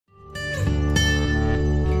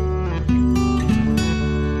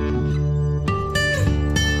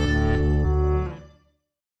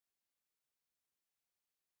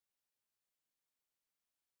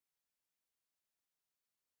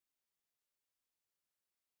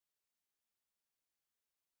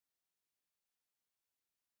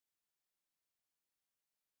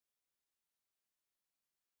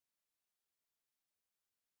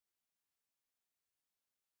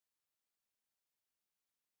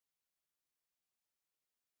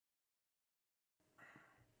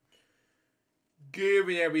Good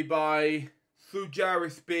evening, everybody. Sue Jerry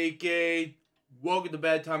speaking. Welcome to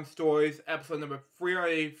Bedtime Stories, episode number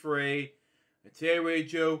 383. And today I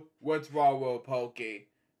read you What's Wrong with Pookie.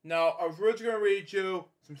 Now, I was originally going to read you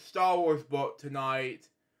some Star Wars book tonight,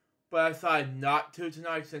 but I decided not to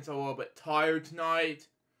tonight since I'm a little bit tired tonight.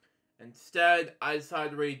 Instead, I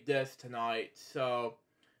decided to read this tonight, so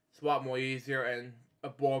it's a lot more easier, and a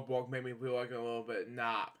board book made me feel like a little bit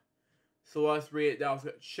nap. So let's read it now,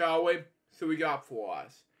 shall we? So we got for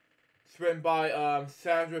us. It's written by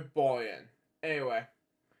Sandra Boyan. Anyway,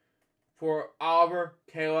 for Oliver,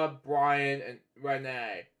 Caleb, Brian, and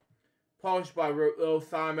Renee. Published by Little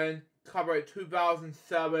Simon. Copyright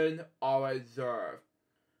 2007. All reserved.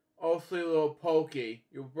 Also, little Pookie,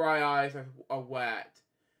 your bright eyes are wet.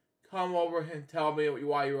 Come over and tell me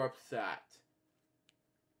why you're upset.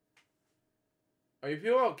 Are you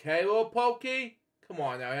feeling okay, little Pookie? Come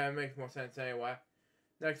on now, that makes more sense anyway.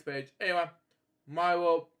 Next page. Anyway, my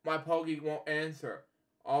Pookie won't answer.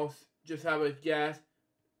 I'll just have a guess.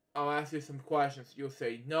 I'll ask you some questions. You'll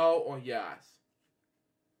say no or yes.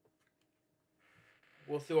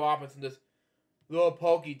 We'll see what happens in this little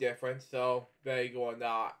Pookie difference. So there you go or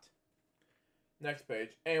not. Next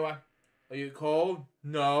page. Anyway, are you cold?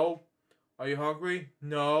 No. Are you hungry?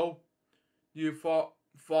 No. Do you fall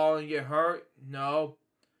and get hurt? No.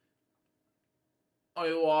 Are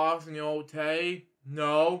you lost in your old tape?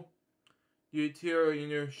 No. Do you tear in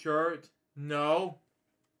your shirt? No.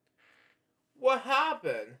 What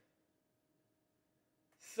happened?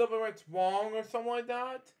 Something went wrong or something like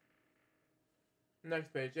that?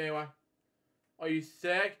 Next page. Anyway. Are you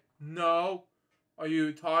sick? No. Are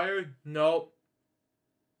you tired? Nope.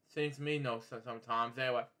 Seems to me no sometimes.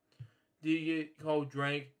 Anyway. Do you get cold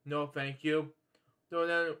drink? No, thank you. So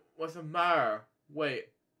then, what's the matter? Wait,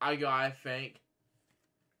 I think.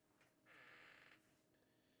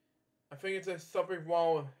 I think it's just something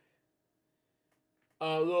wrong with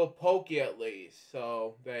a little Pookie at least.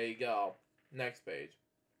 So, there you go. Next page.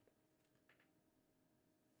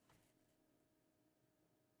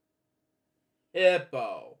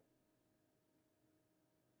 Hippo.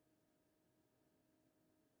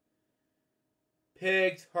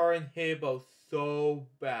 Pigs hurting Hippo so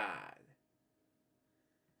bad.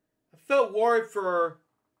 I felt worried for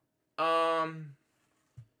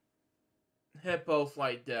hippos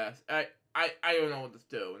like this. I don't know what to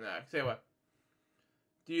do next. Anyway.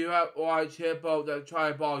 Do you have a large hippo that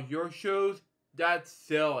try to borrow your shoes? That's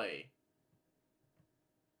silly.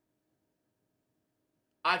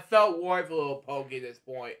 I felt worried for little Pookie at this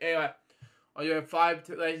point. Anyway, are there 5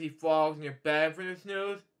 lazy frogs in your bed for this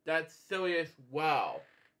news? That's silly as well.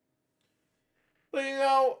 But you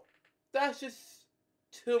know, that's just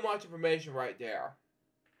too much information right there.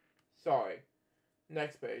 Sorry.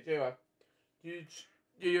 Next page. Anyway, do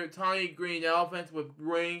your tiny green elephants with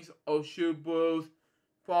rings or shoe blues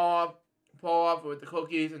fall off with the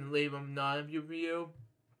cookies and leave them none for you?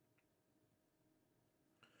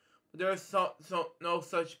 But there's no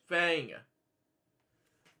such thing.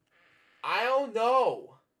 I don't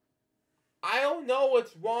know. I don't know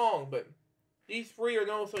what's wrong, but these 3 are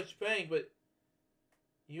no such thing, but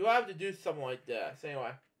you have to do something like this.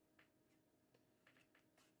 Anyway.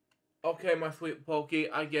 Okay, my sweet Pookie,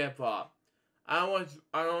 I give up. I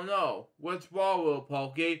don't know. What's wrong, little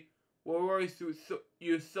Pookie? What worries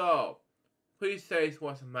you so? Please say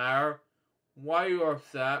what's the matter. Why are you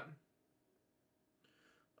upset?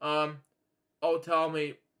 Oh, tell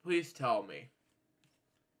me. Please tell me.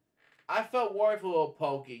 I felt worried for little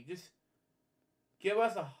Pookie. Just give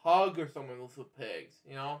us a hug or something, little pigs,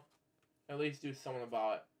 you know? At least do something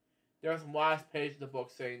about it. There's some last page of the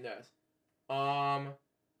book saying this.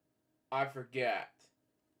 I forget.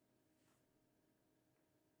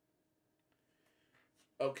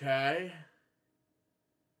 Okay.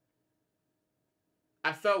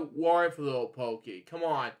 I felt worried for little Pookie. Come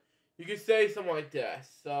on. You can say something like this.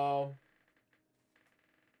 So,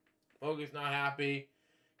 Pookie's not happy.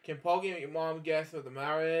 Can Pookie make your mom guess what the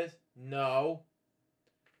matter is? No.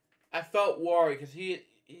 I felt worried because he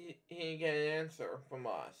didn't get an answer from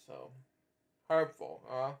us. So, hurtful,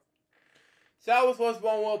 huh? So that was what's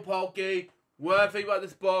wrong with Pookie. What I think about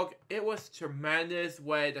this book, it was a tremendous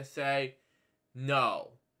way to say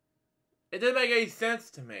no. It didn't make any sense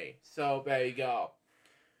to me. So there you go.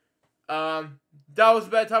 That was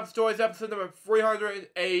Bedtime Stories episode number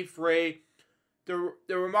 383. The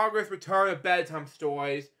remarkable return of Bedtime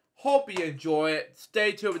Stories. Hope you enjoy it.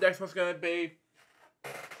 Stay tuned. The next one's gonna be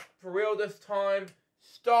for real this time.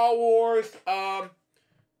 Star Wars. Young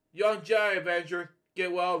Jedi Adventures.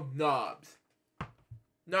 Get well, Nubs.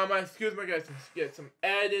 Now, my excuse me, I gotta get some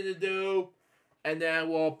editing to do, and then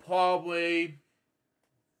we'll probably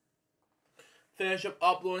finish up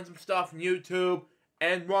uploading some stuff on YouTube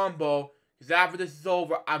and Rumble. Because after this is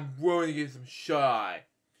over, I'm really gonna get some shut-eye.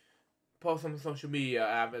 Post on social media, I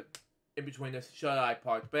have it in between this shut-eye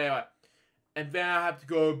part. But anyway, and then I have to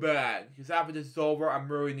go to bed. Because after this is over,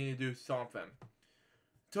 I'm really need to do something.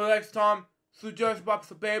 Till next time, salute Joseph Bob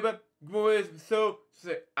baby. Good morning, so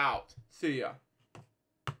out. See ya.